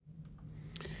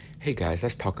Hey guys,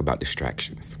 let's talk about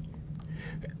distractions.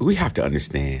 We have to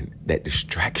understand that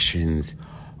distractions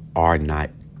are not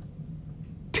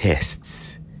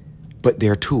tests, but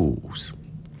they're tools.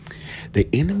 The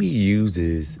enemy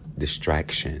uses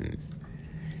distractions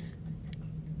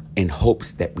in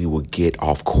hopes that we will get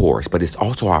off course, but it's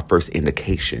also our first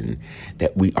indication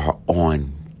that we are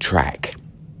on track.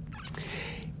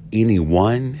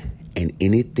 Anyone and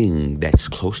anything that's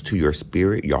close to your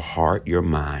spirit, your heart, your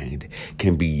mind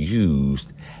can be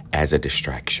used as a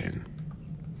distraction.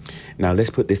 Now, let's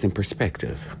put this in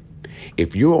perspective.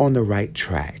 If you're on the right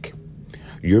track,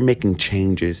 you're making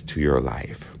changes to your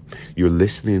life, you're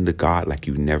listening to God like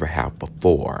you never have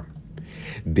before,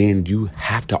 then you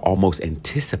have to almost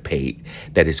anticipate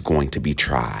that it's going to be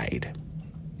tried.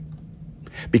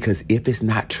 Because if it's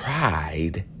not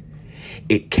tried,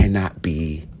 it cannot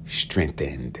be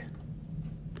strengthened.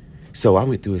 So I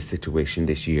went through a situation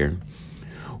this year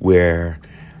where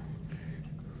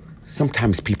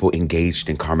sometimes people engaged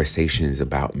in conversations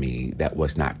about me that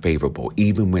was not favorable,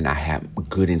 even when I had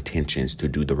good intentions to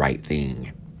do the right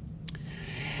thing.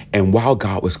 And while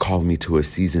God was calling me to a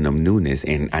season of newness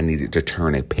and I needed to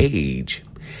turn a page,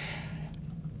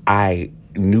 I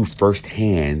knew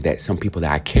firsthand that some people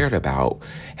that I cared about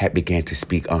had began to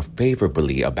speak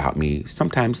unfavorably about me,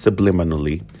 sometimes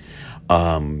subliminally,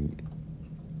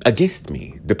 against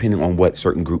me, depending on what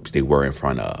certain groups they were in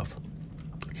front of.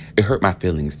 It hurt my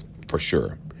feelings for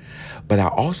sure. But I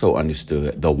also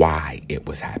understood the why it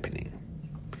was happening.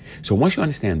 So once you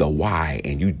understand the why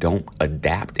and you don't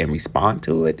adapt and respond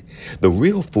to it, the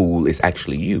real fool is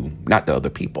actually you, not the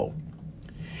other people.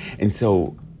 And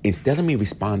so instead of me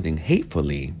responding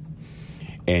hatefully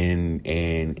and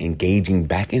engaging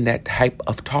back in that type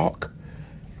of talk,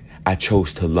 I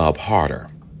chose to love harder.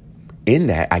 In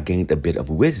that, I gained a bit of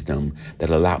wisdom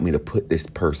that allowed me to put this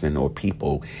person or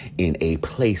people in a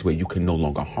place where you can no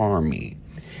longer harm me.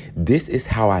 This is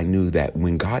how I knew that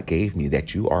when God gave me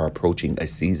that you are approaching a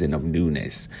season of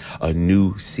newness, a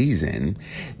new season,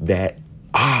 that,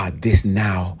 this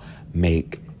now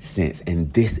make sense.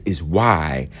 And this is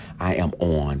why I am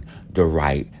on the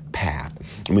right path.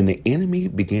 When the enemy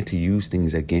began to use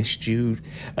things against you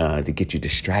to get you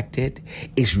distracted,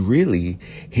 it's really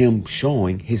him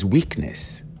showing his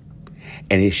weakness.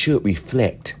 And it should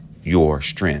reflect your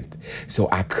strength. So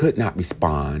I could not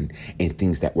respond in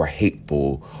things that were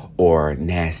hateful or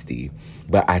nasty,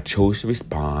 but I chose to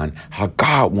respond how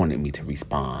God wanted me to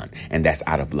respond. And that's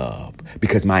out of love,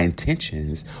 because my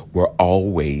intentions were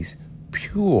always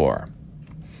pure.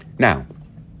 Now,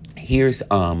 here's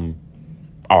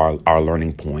our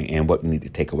learning point and what we need to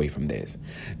take away from this.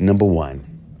 Number one,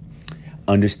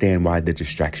 understand why the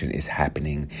distraction is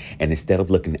happening. And instead of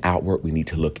looking outward, we need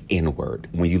to look inward.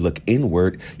 When you look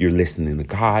inward, you're listening to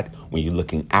God. When you're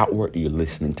looking outward, you're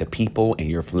listening to people and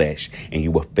your flesh, and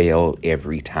you will fail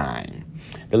every time.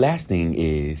 The last thing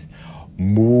is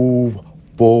move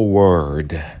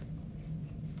forward.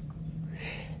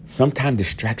 Sometimes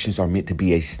distractions are meant to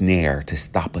be a snare to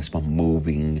stop us from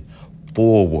moving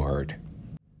forward.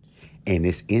 And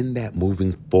it's in that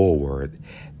moving forward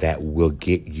that will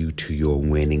get you to your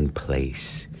winning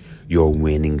place, your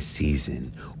winning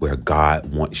season, where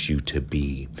God wants you to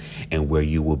be and where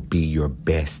you will be your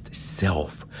best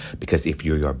self. Because if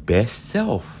you're your best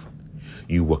self,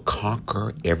 you will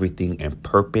conquer everything, and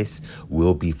purpose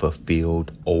will be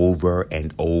fulfilled over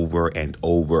and over and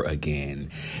over again.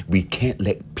 We can't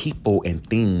let people and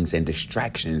things and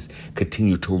distractions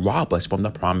continue to rob us from the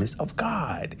promise of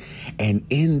God. And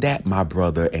in that, my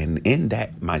brother, and in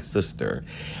that, my sister,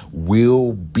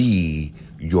 will be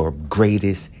your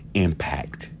greatest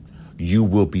impact. You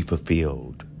will be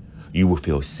fulfilled. You will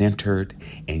feel centered,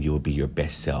 and you will be your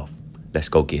best self. Let's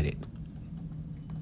go get it.